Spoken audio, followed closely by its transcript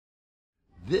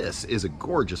This is a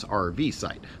gorgeous RV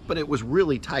site, but it was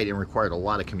really tight and required a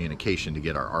lot of communication to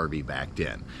get our RV backed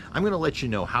in. I'm going to let you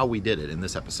know how we did it in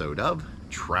this episode of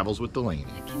Travels with Delaney.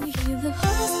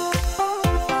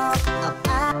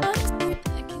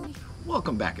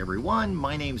 Welcome back, everyone.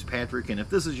 My name's Patrick, and if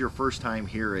this is your first time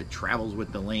here at Travels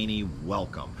with Delaney,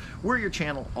 welcome. We're your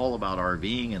channel all about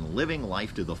RVing and living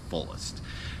life to the fullest.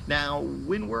 Now,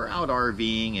 when we're out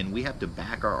RVing and we have to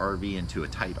back our RV into a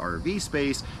tight RV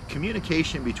space,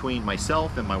 communication between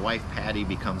myself and my wife Patty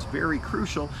becomes very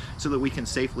crucial so that we can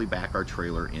safely back our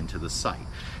trailer into the site.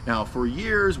 Now, for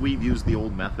years we've used the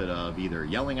old method of either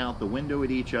yelling out the window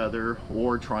at each other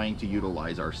or trying to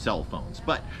utilize our cell phones.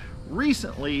 But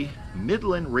recently,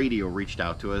 Midland Radio reached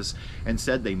out to us and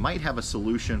said they might have a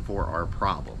solution for our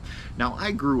problem. Now,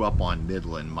 I grew up on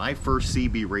Midland. My first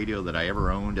CB radio that I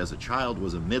ever owned as a child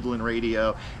was a Midland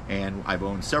radio, and I've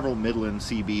owned several Midland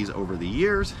CBs over the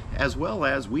years, as well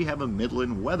as we have a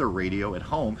Midland weather radio at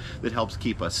home that helps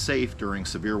keep us safe during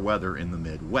severe weather in the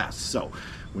Midwest. So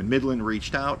when Midland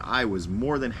reached out, I was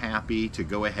more than happy to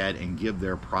go ahead and give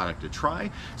their product a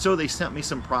try. So they sent me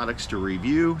some products to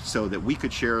review so that we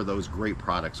could share those great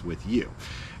products with you.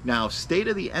 Now, stay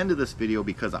to the end of this video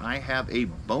because I have a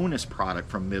bonus product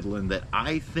from Midland that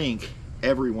I think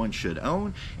everyone should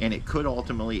own, and it could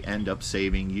ultimately end up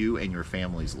saving you and your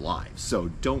family's lives.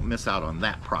 So don't miss out on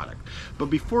that product.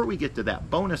 But before we get to that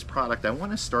bonus product, I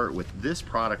want to start with this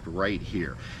product right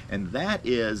here, and that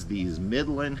is these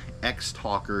Midland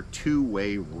XTalker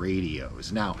two-way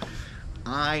radios. Now,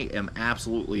 I am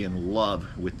absolutely in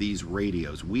love with these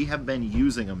radios. We have been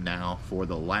using them now for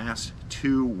the last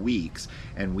 2 weeks,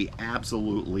 and we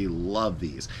absolutely love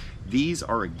these. These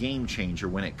are a game changer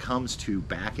when it comes to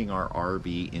backing our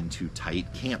RV into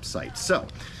tight campsites. So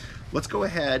let's go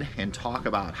ahead and talk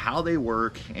about how they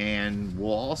work, and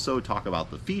we'll also talk about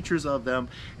the features of them,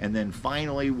 and then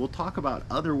finally we'll talk about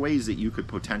other ways that you could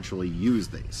potentially use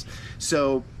these.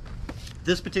 So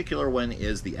this particular one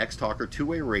is the XTalker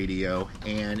two-way radio,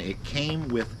 and it came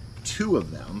with 2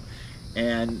 of them.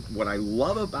 And what I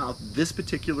love about this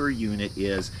particular unit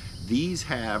is these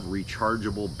have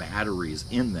rechargeable batteries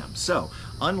in them. So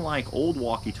unlike old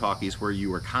walkie-talkies where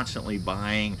you are constantly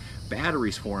buying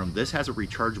batteries for them, this has a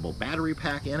rechargeable battery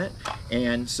pack in it.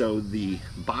 And so the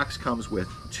box comes with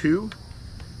 2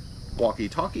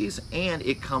 walkie-talkies, and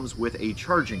it comes with a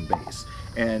charging base.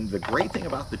 And the great thing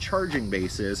about the charging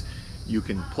base is you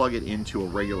can plug it into a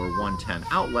regular 110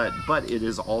 outlet, but it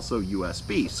is also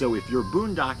USB. So if you're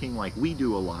boondocking like we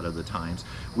do a lot of the times,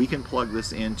 we can plug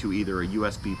this into either a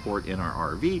USB port in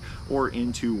our RV or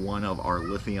into one of our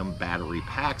lithium battery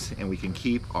packs, and we can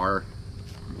keep our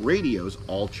radios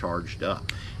all charged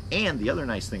up. And the other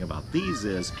nice thing about these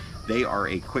is they are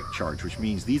a quick charge, which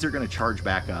means these are going to charge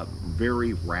back up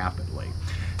very rapidly.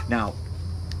 Now,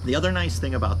 the other nice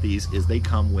thing about these is they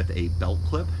come with a belt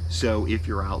clip. So if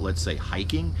you're out, let's say,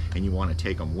 hiking and you want to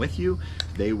take them with you,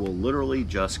 they will literally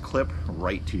just clip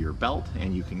right to your belt,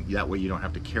 and you can, that way you don't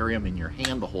have to carry them in your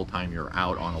hand the whole time you're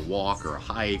out on a walk or a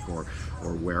hike or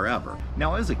wherever.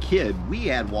 Now, as a kid, we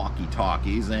had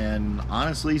walkie-talkies, and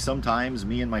honestly, sometimes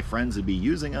me and my friends would be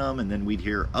using them, and then we'd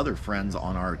hear other friends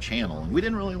on our channel, and we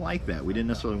didn't really like that. We didn't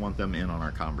necessarily want them in on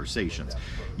our conversations.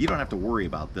 You don't have to worry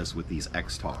about this with these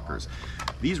XTalkers.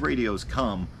 These radios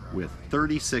come with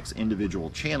 36 individual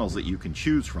channels that you can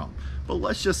choose from. But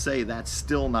let's just say that's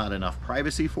still not enough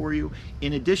privacy for you.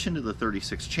 In addition to the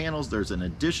 36 channels, there's an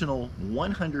additional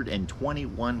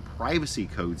 121 privacy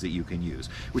codes that you can use,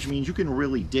 which means you can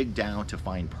really dig down to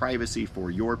find privacy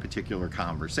for your particular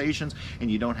conversations,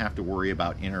 and you don't have to worry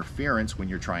about interference when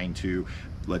you're trying to,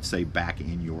 let's say, back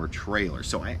in your trailer.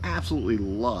 So I absolutely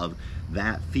love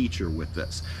that feature with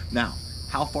this. Now,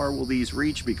 how far will these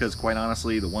reach? Because quite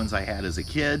honestly, the ones I had as a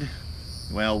kid,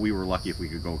 well, we were lucky if we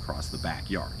could go across the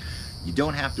backyard. You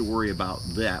don't have to worry about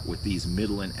that with these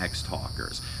Midland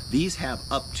XTalkers. These have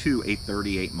up to a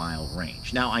 38-mile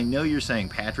range. Now, I know you're saying,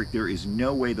 Patrick, there is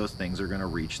no way those things are going to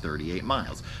reach 38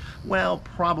 miles. Well,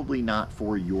 probably not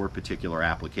for your particular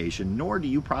application, nor do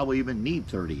you probably even need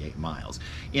 38 miles.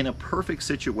 In a perfect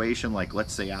situation, like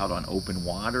let's say out on open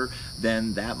water,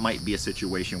 then that might be a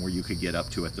situation where you could get up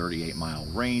to a 38-mile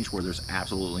range where there's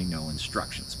absolutely no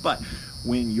instructions. But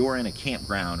when you're in a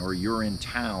campground, or you're in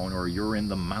town, or you're in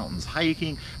the mountains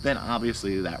hiking, then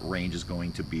obviously that range is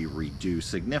going to be reduced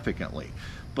significantly.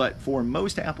 But for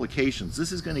most applications,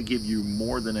 this is going to give you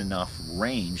more than enough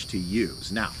range to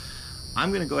use. Now, I'm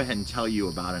going to go ahead and tell you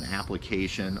about an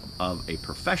application of a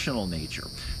professional nature.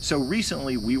 So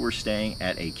recently we were staying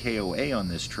at a KOA on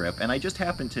this trip, and I just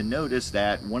happened to notice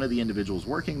that one of the individuals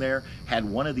working there had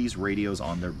one of these radios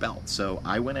on their belt. So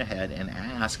I went ahead and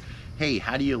asked, hey,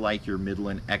 how do you like your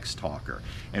Midland XTalker?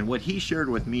 And what he shared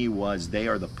with me was they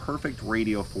are the perfect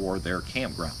radio for their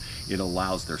campground. It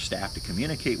allows their staff to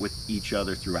communicate with each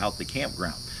other throughout the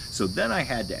campground. So then I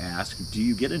had to ask, do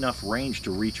you get enough range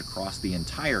to reach across the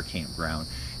entire campground?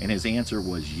 And his answer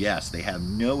was yes. They have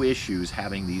no issues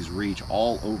having these reach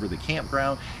all over the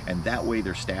campground, and that way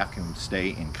their staff can stay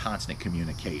in constant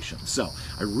communication. So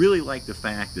I really like the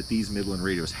fact that these Midland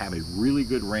radios have a really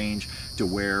good range to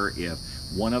where if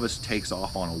one of us takes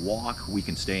off on a walk, we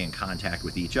can stay in contact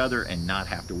with each other and not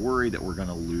have to worry that we're going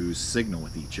to lose signal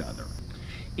with each other.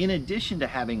 In addition to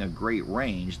having a great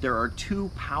range, there are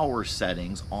two power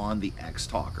settings on the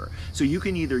XTalker. So you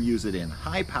can either use it in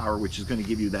high power, which is going to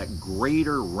give you that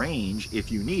greater range if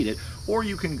you need it, or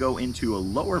you can go into a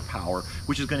lower power,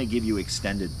 which is going to give you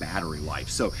extended battery life.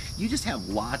 So you just have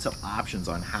lots of options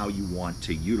on how you want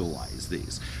to utilize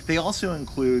these. They also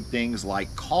include things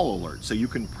like call alerts. So you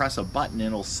can press a button and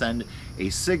it'll send a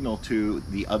signal to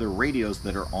the other radios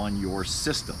that are on your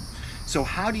system. So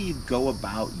how do you go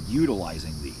about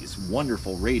utilizing these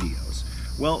wonderful radios?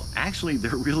 Well, actually,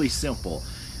 they're really simple.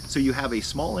 So you have a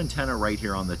small antenna right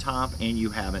here on the top, and you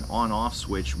have an on-off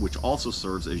switch, which also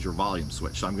serves as your volume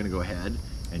switch. So I'm going to go ahead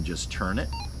and just turn it,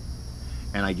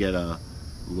 and I get a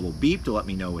little beep to let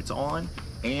me know it's on.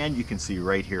 And you can see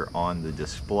right here on the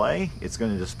display, it's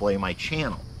going to display my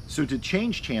channel. So to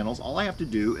change channels, all I have to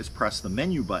do is press the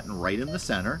menu button right in the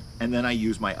center, and then I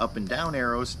use my up and down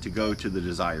arrows to go to the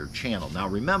desired channel. Now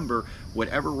remember,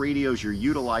 whatever radios you're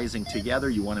utilizing together,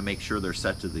 you want to make sure they're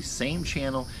set to the same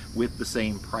channel with the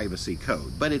same privacy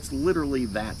code. But it's literally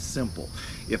that simple.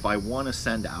 If I want to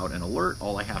send out an alert,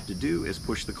 all I have to do is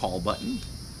push the call button.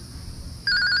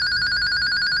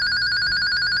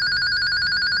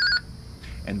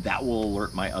 And that will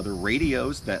alert my other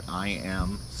radios that I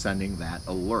am sending that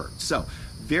alert. So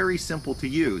very simple to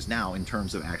use. Now in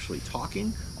terms of actually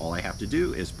talking, all I have to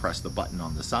do is press the button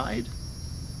on the side,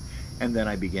 and then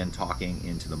I begin talking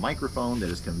into the microphone that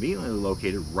is conveniently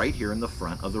located right here in the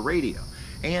front of the radio.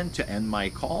 And to end my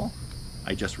call,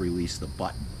 I just release the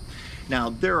button. Now,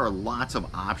 there are lots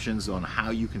of options on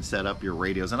how you can set up your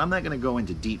radios, and I'm not going to go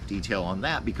into deep detail on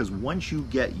that because once you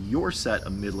get your set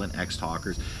of Midland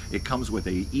XTalkers, it comes with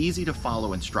a easy to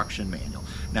follow instruction manual.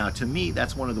 Now, to me,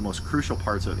 that's one of the most crucial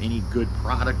parts of any good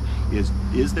product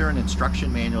is there an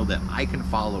instruction manual that I can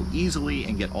follow easily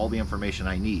and get all the information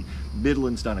I need?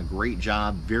 Midland's done a great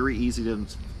job, very easy to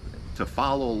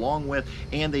follow along with,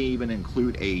 and they even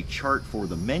include a chart for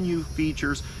the menu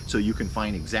features so you can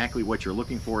find exactly what you're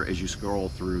looking for as you scroll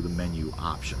through the menu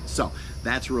options. So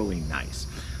that's really nice.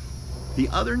 The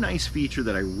other nice feature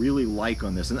that I really like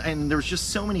on this, and there's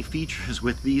just so many features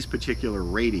with these particular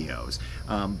radios,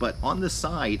 but on the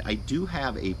side I do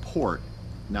have a port.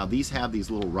 Now these have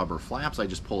these little rubber flaps. I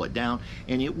just pull it down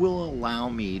and it will allow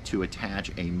me to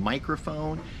attach a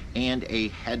microphone and a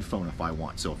headphone if I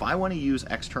want. So if I want to use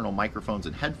external microphones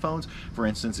and headphones, for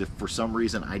instance, if for some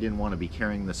reason I didn't want to be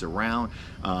carrying this around,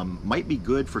 might be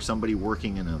good for somebody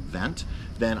working in an event,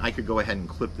 then I could go ahead and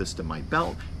clip this to my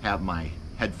belt, have my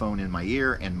headphone in my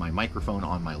ear and my microphone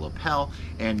on my lapel,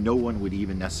 and no one would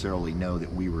even necessarily know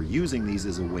that we were using these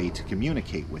as a way to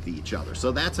communicate with each other.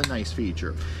 So that's a nice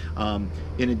feature.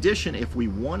 In addition, if we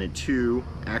wanted to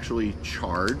actually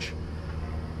charge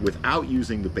without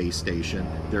using the base station,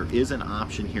 there is an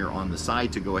option here on the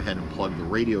side to go ahead and plug the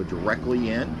radio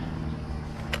directly in.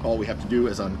 All we have to do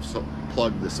is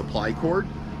unplug the supply cord,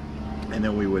 and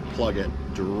then we would plug it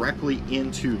directly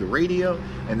into the radio,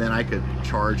 and then I could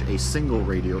charge a single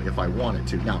radio if I wanted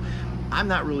to. Now, I'm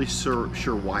not really sure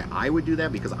why I would do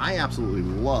that, because I absolutely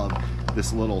love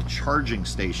this little charging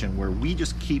station where we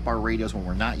just keep our radios when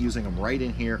we're not using them right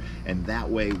in here, and that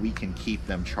way we can keep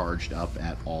them charged up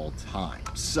at all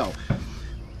times. So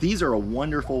these are a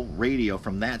wonderful radio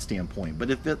from that standpoint. But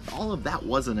if all of that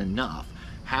wasn't enough,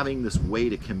 having this way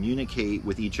to communicate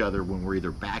with each other when we're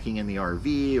either backing in the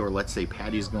RV, or let's say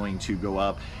Patty's going to go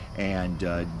up and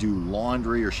do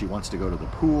laundry, or she wants to go to the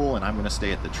pool and I'm going to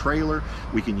stay at the trailer,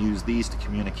 we can use these to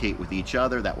communicate with each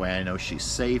other. That way I know she's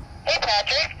safe. Hey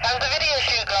Patrick, how's the video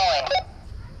shoot going?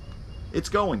 It's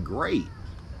going great.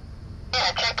 Yeah,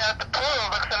 I checked out the pool.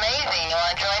 Looks amazing. You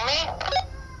want to join me?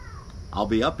 I'll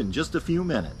be up in just a few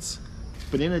minutes.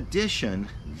 But in addition,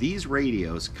 these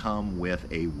radios come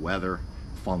with a weather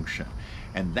function.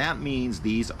 And that means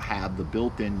these have the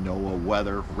built-in NOAA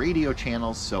weather radio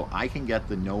channels, so I can get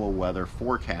the NOAA weather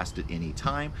forecast at any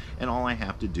time, and all I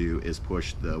have to do is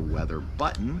push the weather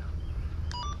button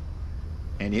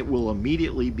and it will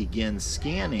immediately begin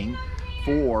scanning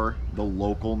for the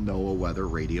local NOAA weather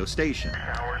radio station.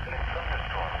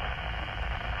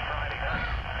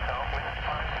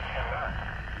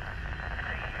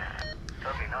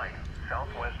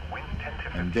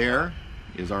 And there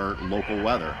is our local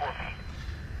weather.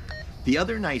 The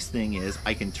other nice thing is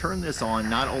I can turn this on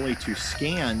not only to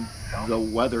scan the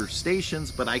weather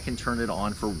stations, but I can turn it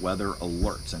on for weather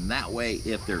alerts. And that way,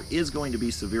 if there is going to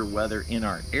be severe weather in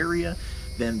our area,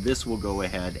 then this will go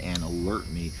ahead and alert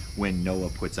me when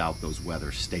NOAA puts out those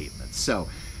weather statements. So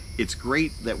it's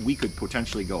great that we could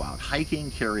potentially go out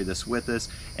hiking, carry this with us,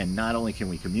 and not only can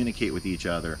we communicate with each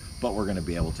other, but we're going to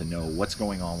be able to know what's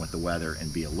going on with the weather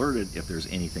and be alerted if there's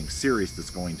anything serious that's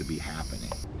going to be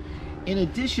happening. In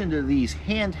addition to these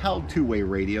handheld two-way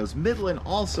radios, Midland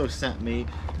also sent me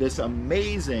this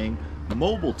amazing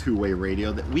mobile two-way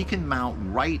radio that we can mount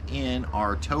right in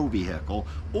our tow vehicle,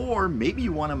 or maybe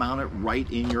you want to mount it right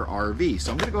in your RV.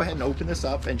 So I'm going to go ahead and open this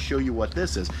up and show you what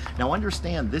this is. Now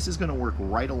understand, this is going to work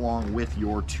right along with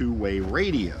your two-way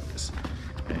radios.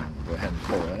 And go ahead and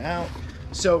pull it out.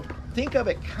 So think of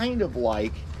it kind of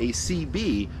like a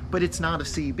CB, but it's not a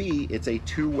CB, it's a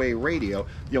two-way radio.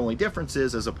 The only difference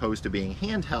is, as opposed to being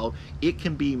handheld, it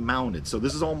can be mounted. So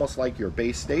this is almost like your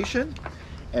base station,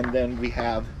 and then we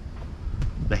have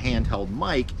the handheld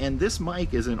mic, and this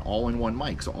mic is an all-in-one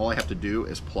mic. So all I have to do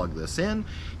is plug this in,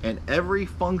 and every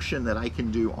function that I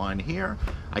can do on here,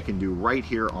 I can do right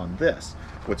here on this.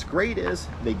 What's great is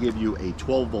they give you a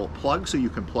 12-volt plug, so you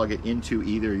can plug it into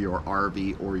either your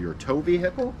RV or your tow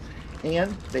vehicle.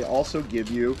 And they also give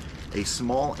you a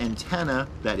small antenna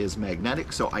that is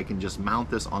magnetic, so I can just mount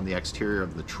this on the exterior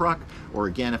of the truck, or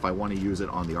again, if I want to use it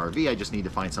on the RV, I just need to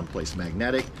find someplace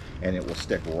magnetic and it will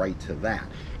stick right to that.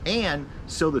 And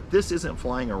so that this isn't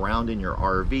flying around in your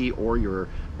RV or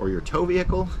your tow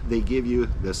vehicle, they give you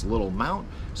this little mount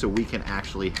so we can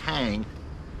actually hang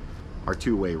our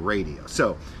two-way radio.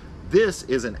 So this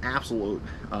is an absolute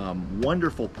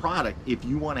wonderful product if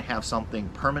you want to have something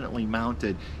permanently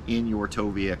mounted in your tow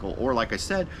vehicle, or like I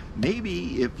said,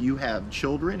 maybe if you have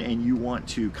children and you want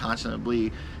to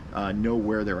constantly know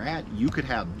where they're at, you could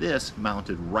have this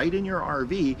mounted right in your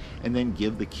RV and then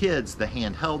give the kids the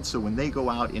handheld, so when they go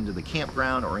out into the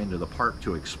campground or into the park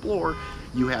to explore,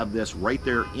 you have this right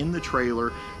there in the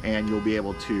trailer and you'll be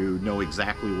able to know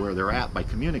exactly where they're at by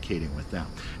communicating with them.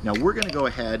 Now we're going to go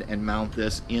ahead and mount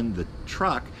this in the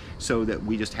truck so that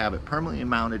we just have it permanently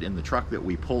mounted in the truck that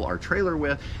we pull our trailer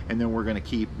with, and then we're going to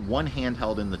keep one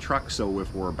handheld in the truck, so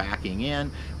if we're backing in,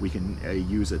 we can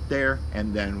use it there,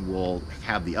 and then we'll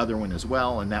have the other one as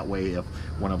well, and that way if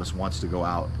one of us wants to go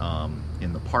out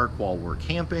in the park while we're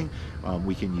camping,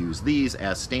 we can use these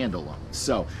as standalone.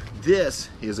 So this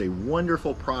is a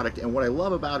wonderful product, and what I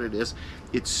love about it is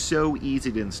it's so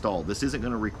easy to install. This isn't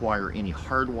going to require any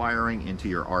hard wiring into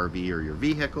your RV or your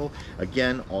vehicle.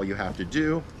 Again, all you have to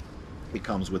do, it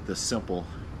comes with this simple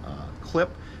clip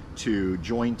to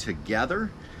join together.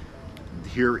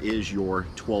 Here is your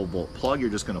 12-volt plug. You're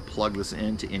just going to plug this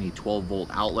into any 12-volt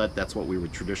outlet. That's what we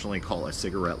would traditionally call a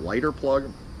cigarette lighter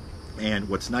plug. And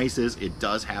what's nice is it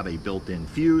does have a built-in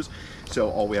fuse, so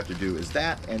all we have to do is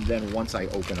that, and then once I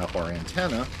open up our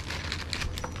antenna,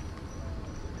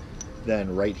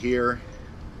 then right here,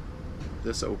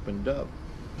 this opened up.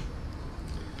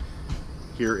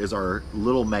 Here is our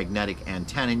little magnetic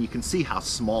antenna, and you can see how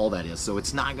small that is. So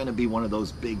it's not going to be one of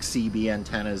those big CB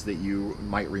antennas that you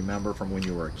might remember from when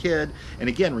you were a kid. And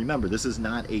again, remember, this is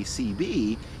not a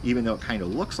CB, even though it kind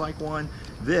of looks like one.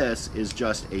 This is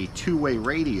just a two-way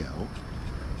radio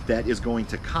that is going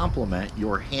to complement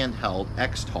your handheld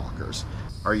XTalkers.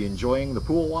 Are you enjoying the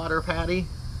pool water, Patty?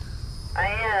 I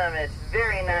am. It's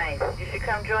very nice. You should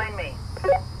come join me.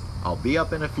 I'll be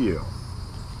up in a few.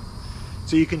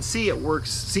 So you can see it works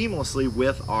seamlessly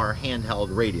with our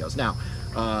handheld radios. Now,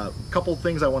 a couple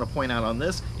things I want to point out on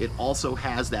this. It also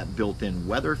has that built-in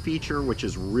weather feature, which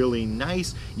is really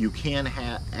nice. You can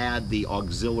add the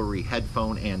auxiliary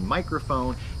headphone and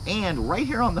microphone, and right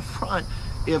here on the front,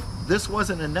 if this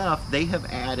wasn't enough, they have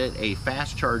added a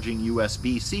fast charging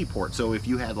USB-C port. So if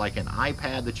you had like an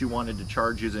iPad that you wanted to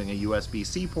charge using a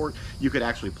USB-C port, you could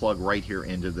actually plug right here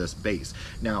into this base.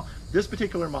 Now, this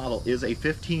particular model is a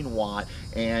 15 watt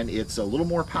and it's a little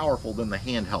more powerful than the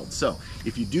handheld. So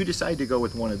if you do decide to go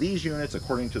with one of these units,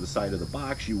 according to the side of the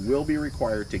box, you will be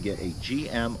required to get a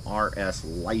GMRS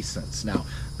license. Now,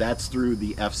 that's through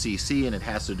the FCC, and it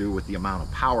has to do with the amount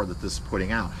of power that this is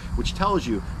putting out, which tells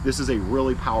you this is a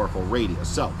really powerful radio.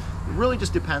 So it really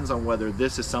just depends on whether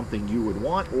this is something you would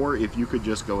want, or if you could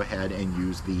just go ahead and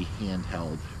use the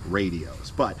handheld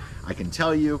radios. But I can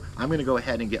tell you, I'm going to go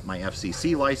ahead and get my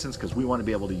FCC license because we want to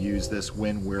be able to use this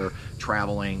when we're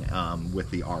traveling with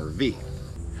the RV.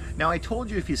 Now, I told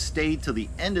you if you stayed to the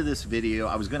end of this video,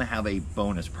 I was going to have a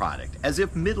bonus product. As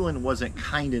if Midland wasn't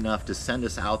kind enough to send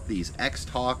us out these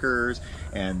XTalkers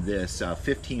and this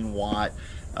 15 watt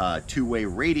two-way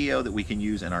radio that we can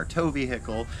use in our tow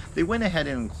vehicle, they went ahead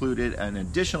and included an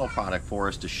additional product for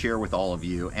us to share with all of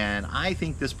you. And I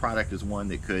think this product is one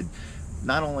that could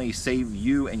not only save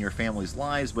you and your family's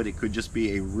lives, but it could just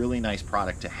be a really nice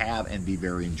product to have and be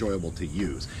very enjoyable to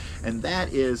use. And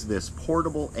that is this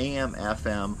portable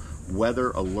AM/FM weather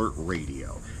alert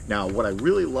radio. Now, what I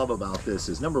really love about this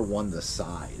is, number one, the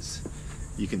size.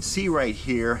 You can see right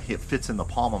here, it fits in the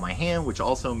palm of my hand, which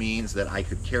also means that I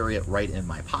could carry it right in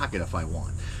my pocket if I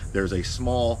want. There's a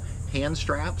small hand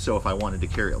strap, so if I wanted to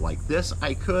carry it like this,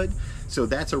 I could. So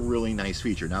that's a really nice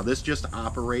feature. Now, this just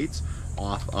operates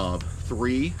off of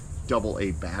 3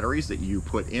 AA batteries that you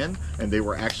put in, and they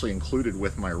were actually included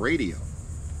with my radio.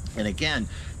 And again,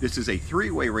 this is a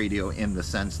 3-way radio in the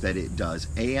sense that it does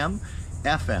AM,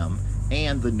 FM,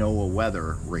 and the NOAA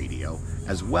weather radio,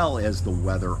 as well as the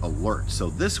weather alert. So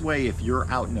this way, if you're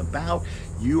out and about,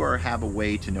 you have a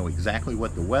way to know exactly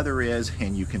what the weather is,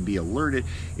 and you can be alerted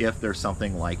if there's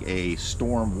something like a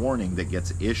storm warning that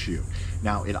gets issued.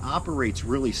 Now, it operates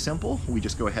really simple. We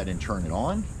just go ahead and turn it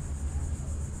on.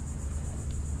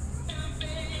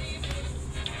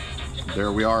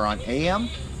 There we are on AM,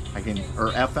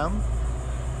 or FM.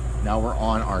 Now we're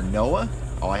on our NOAA.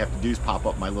 All I have to do is pop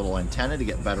up my little antenna to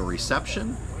get better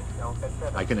reception.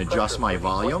 I can adjust my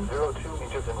volume. 02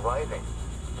 inches and rising.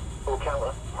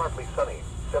 Ocala, partly sunny,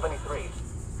 73.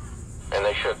 And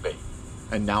they should be.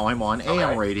 And now I'm on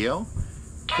AM radio.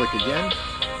 Click again,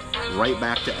 right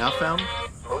back to FM.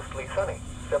 Mostly sunny,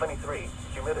 73,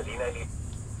 humidity 90.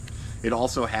 It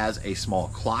also has a small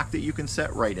clock that you can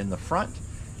set right in the front,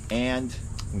 and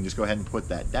we can just go ahead and put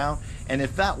that down. And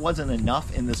if that wasn't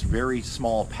enough in this very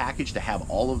small package to have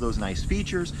all of those nice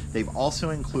features, they've also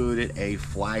included a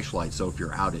flashlight. So if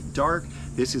you're out at dark,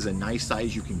 this is a nice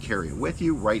size. You can carry it with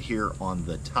you. Right here on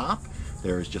the top,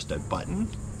 there's just a button.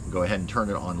 Go ahead and turn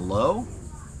it on low,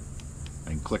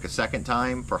 and click a second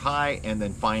time for high, and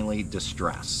then finally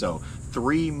distress. So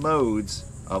 3 modes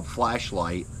of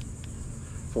flashlight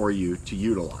for you to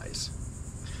utilize.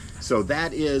 So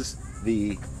that is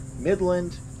the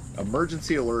Midland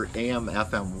Emergency Alert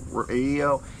AM/FM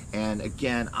radio, and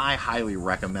again, I highly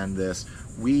recommend this.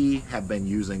 We have been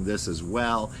using this as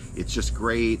well. It's just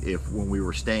great if when we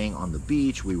were staying on the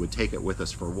beach, we would take it with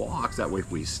us for walks. That way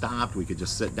if we stopped, we could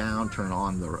just sit down, turn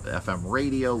on the FM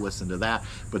radio, listen to that.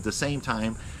 But at the same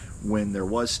time, when there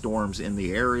was storms in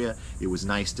the area, it was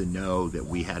nice to know that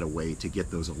we had a way to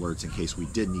get those alerts in case we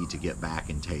did need to get back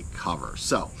and take cover.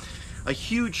 So a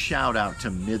huge shout out to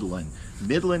Midland.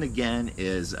 Midland, again,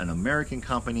 is an American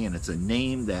company, and it's a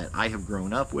name that I have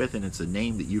grown up with, and it's a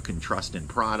name that you can trust in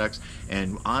products.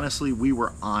 And honestly, we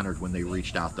were honored when they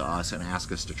reached out to us and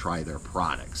asked us to try their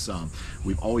products.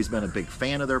 We've always been a big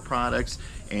fan of their products,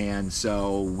 and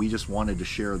so we just wanted to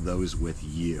share those with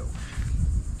you.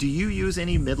 Do you use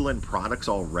any Midland products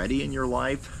already in your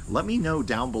life? Let me know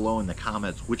down below in the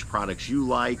comments which products you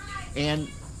like, and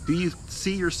do you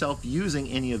see yourself using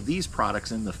any of these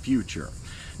products in the future?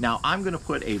 Now, I'm going to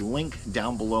put a link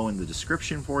down below in the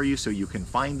description for you so you can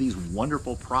find these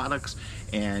wonderful products,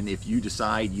 and if you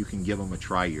decide, you can give them a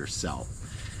try yourself.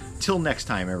 Till next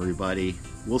time, everybody,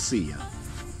 we'll see you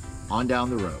on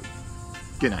down the road.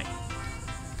 Good night.